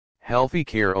Healthy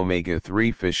Care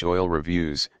Omega-3 Fish Oil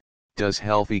Reviews. Does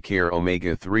Healthy Care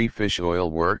Omega-3 Fish Oil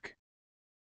work?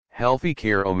 Healthy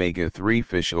Care Omega-3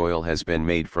 Fish Oil has been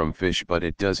made from fish, but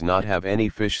it does not have any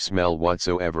fish smell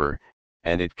whatsoever,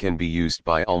 and it can be used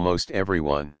by almost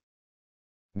everyone.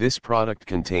 This product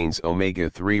contains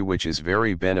omega-3, which is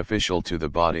very beneficial to the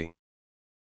body.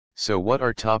 So what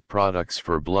are top products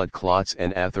for blood clots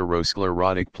and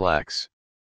atherosclerotic plaques?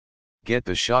 Get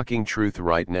the shocking truth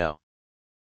right now.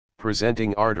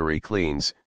 Presenting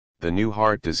ArteryCleanze, the new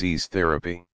heart disease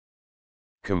therapy.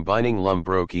 Combining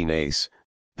Lumbrokinase,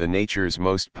 the nature's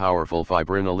most powerful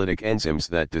fibrinolytic enzymes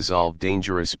that dissolve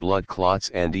dangerous blood clots,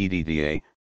 and EDTA,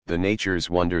 the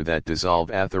nature's wonder that dissolve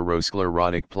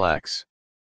atherosclerotic plaques.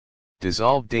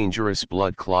 Dissolve dangerous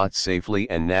blood clots safely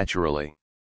and naturally.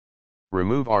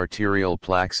 Remove arterial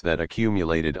plaques that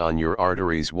accumulated on your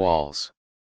arteries' walls.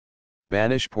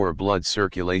 Banish poor blood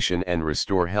circulation and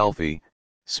restore healthy,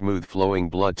 smooth flowing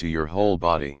blood to your whole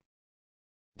body.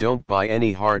 Don't buy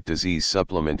any heart disease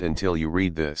supplement until you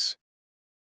read this.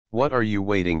 What are you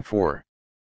waiting for?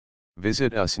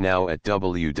 Visit us now at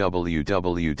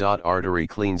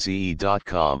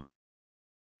www.arterycleanze.com.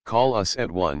 Call us at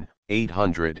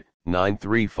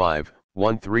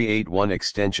 1-800-935-1381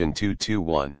 extension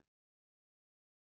 221.